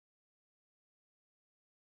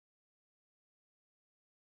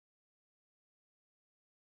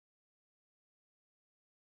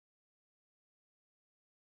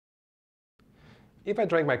If I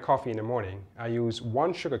drink my coffee in the morning, I use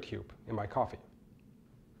 1 sugar cube in my coffee.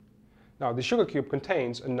 Now, the sugar cube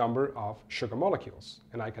contains a number of sugar molecules,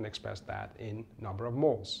 and I can express that in number of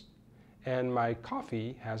moles. And my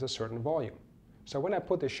coffee has a certain volume. So when I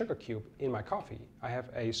put the sugar cube in my coffee, I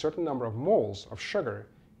have a certain number of moles of sugar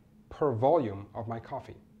per volume of my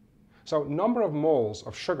coffee. So number of moles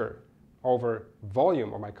of sugar over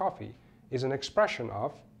volume of my coffee is an expression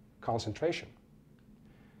of concentration.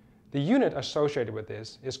 The unit associated with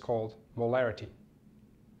this is called molarity.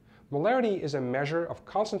 Molarity is a measure of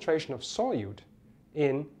concentration of solute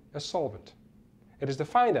in a solvent. It is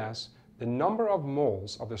defined as the number of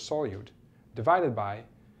moles of the solute divided by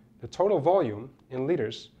the total volume in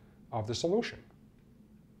liters of the solution.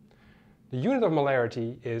 The unit of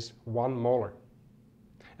molarity is 1 molar.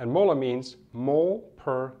 And molar means mole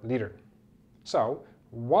per liter. So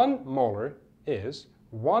 1 molar is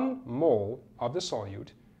 1 mole of the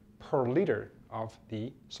solute per liter of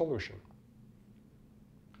the solution.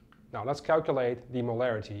 Now let's calculate the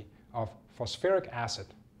molarity of phosphoric acid.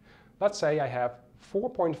 Let's say I have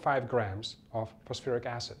 4.5 grams of phosphoric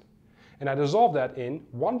acid, and I dissolve that in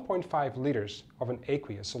 1.5 liters of an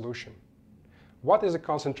aqueous solution. What is the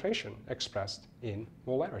concentration expressed in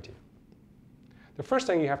molarity? The first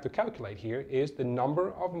thing you have to calculate here is the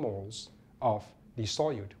number of moles of the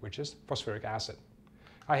solute, which is phosphoric acid.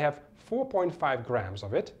 I have 4.5 grams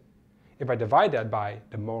of it. If I divide that by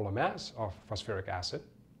the molar mass of phosphoric acid,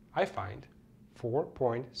 I find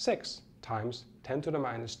 4.6 times 10 to the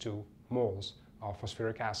minus 2 moles of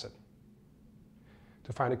phosphoric acid.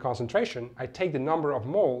 To find the concentration, I take the number of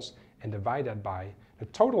moles and divide that by the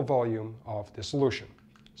total volume of the solution.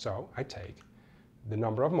 So I take the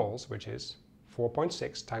number of moles, which is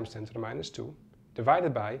 4.6 times 10 to the minus 2,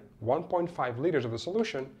 divided by 1.5 liters of the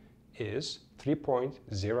solution is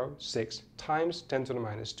 3.06 times 10 to the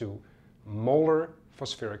minus 2 molar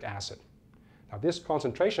phosphoric acid. Now this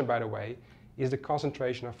concentration, by the way, is the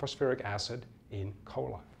concentration of phosphoric acid in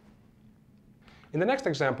cola. In the next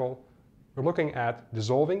example, we're looking at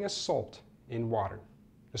dissolving a salt in water.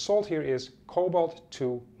 The salt here is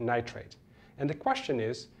cobalt-2 nitrate. And the question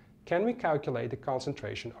is, can we calculate the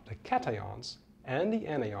concentration of the cations and the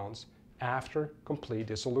anions after complete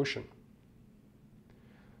dissolution?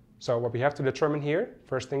 So what we have to determine here,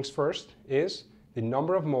 first things first, is the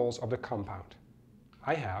number of moles of the compound.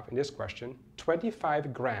 I have, in this question,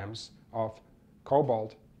 25 grams of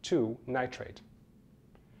cobalt-2 nitrate.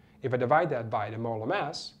 If I divide that by the molar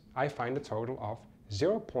mass, I find a total of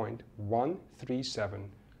 0.137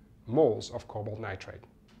 moles of cobalt nitrate.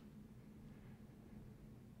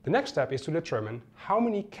 The next step is to determine how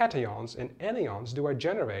many cations and anions do I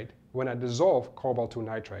generate when I dissolve cobalt-2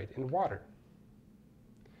 nitrate in water.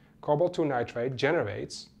 Cobalt-2 nitrate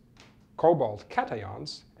generates cobalt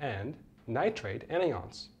cations and nitrate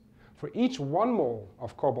anions. For each 1 mole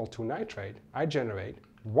of cobalt-2 nitrate, I generate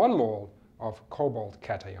 1 mole of cobalt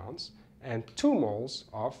cations and 2 moles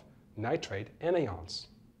of nitrate anions.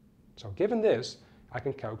 So given this, I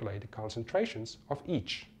can calculate the concentrations of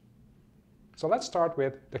each. So let's start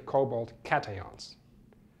with the cobalt cations.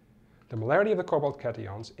 The molarity of the cobalt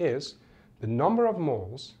cations is the number of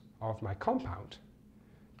moles of my compound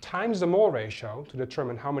times the mole ratio to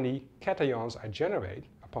determine how many cations I generate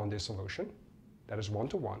upon dissolution, that is 1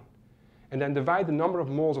 to 1, and then divide the number of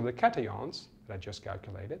moles of the cations that I just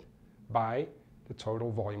calculated by the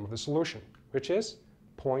total volume of the solution, which is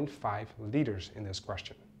 0.5 liters in this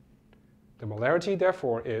question. The molarity,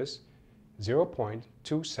 therefore, is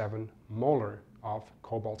 0.27 molar of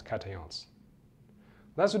cobalt cations.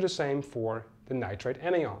 Let's do the same for the nitrate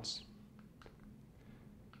anions.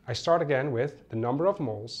 I start again with the number of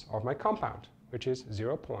moles of my compound, which is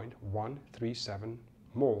 0.137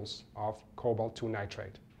 moles of cobalt-2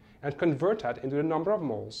 nitrate, and convert that into the number of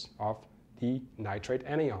moles of the nitrate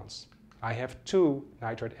anions. I have 2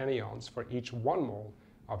 nitrate anions for each 1 mole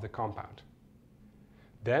of the compound.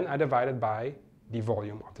 Then I divide it by the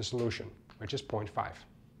volume of the solution, which is 0.5.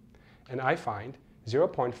 And I find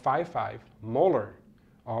 0.55 molar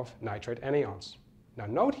of nitrate anions. Now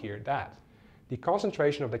note here that the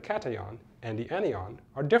concentration of the cation and the anion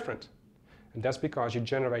are different. And that's because you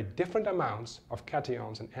generate different amounts of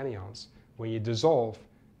cations and anions when you dissolve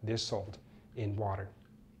this salt in water.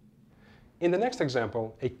 In the next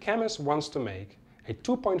example, a chemist wants to make a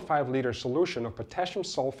 2.5 liter solution of potassium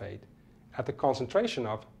sulfate at the concentration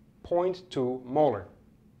of 0.2 molar.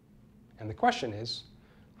 And the question is,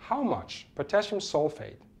 how much potassium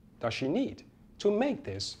sulfate does she need to make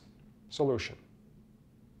this solution?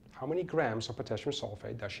 How many grams of potassium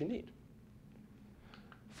sulfate does she need?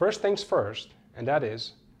 First things first, and that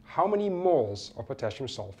is, how many moles of potassium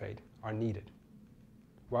sulfate are needed?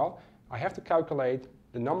 Well, I have to calculate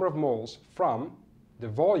the number of moles from the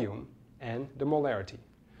volume and the molarity.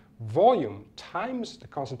 Volume times the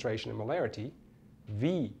concentration in molarity,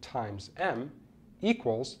 V times M,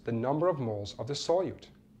 equals the number of moles of the solute.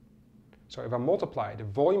 So if I multiply the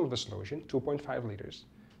volume of the solution, 2.5 liters,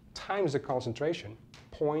 times the concentration,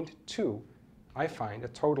 0.2, I find a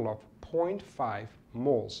total of 0.5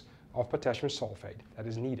 moles of potassium sulfate that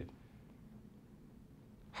is needed.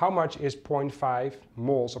 How much is 0.5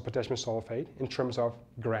 moles of potassium sulfate in terms of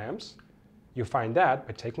grams? You find that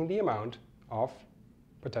by taking the amount of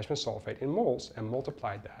potassium sulfate in moles and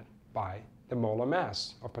multiply that by the molar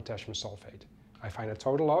mass of potassium sulfate. I find a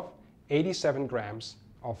total of 87 grams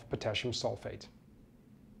of potassium sulfate.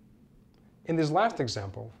 In this last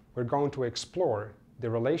example, we're going to explore the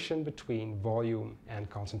relation between volume and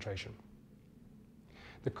concentration.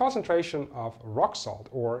 The concentration of rock salt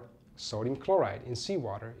or sodium chloride in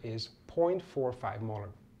seawater is 0.45 molar.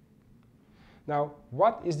 Now,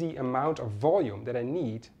 what is the amount of volume that I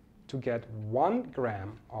need to get 1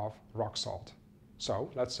 gram of rock salt? So,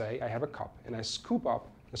 let's say I have a cup and I scoop up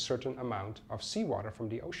a certain amount of seawater from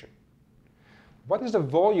the ocean. What is the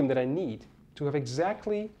volume that I need to have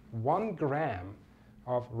exactly 1 gram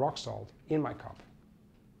of rock salt in my cup?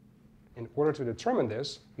 In order to determine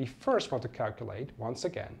this, we first want to calculate, once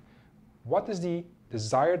again, what is the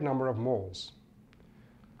desired number of moles.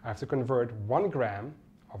 I have to convert 1 gram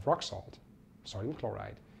of rock salt, sodium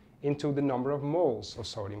chloride, into the number of moles of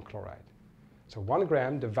sodium chloride. So 1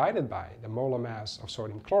 gram divided by the molar mass of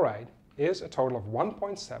sodium chloride is a total of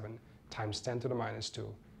 1.7 times 10 to the minus 2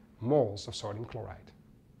 moles of sodium chloride.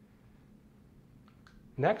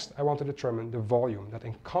 Next, I want to determine the volume that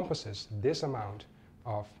encompasses this amount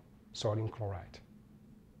of sodium chloride.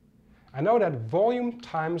 I know that volume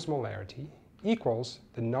times molarity equals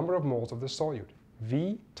the number of moles of the solute.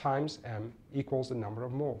 V times M equals the number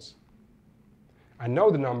of moles. I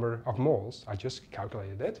know the number of moles, I just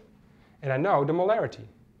calculated it, and I know the molarity.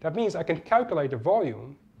 That means I can calculate the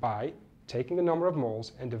volume by taking the number of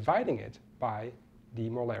moles and dividing it by the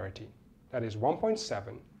molarity. That is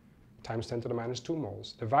 1.7 times 10 to the minus 2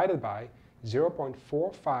 moles divided by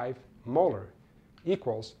 0.45 molar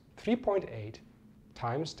equals 3.8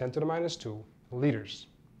 times 10 to the minus 2 liters.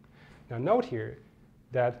 Now note here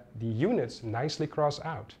that the units nicely cross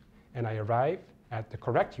out and I arrive at the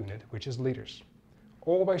correct unit, which is liters.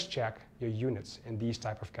 Always check your units in these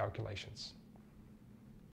type of calculations.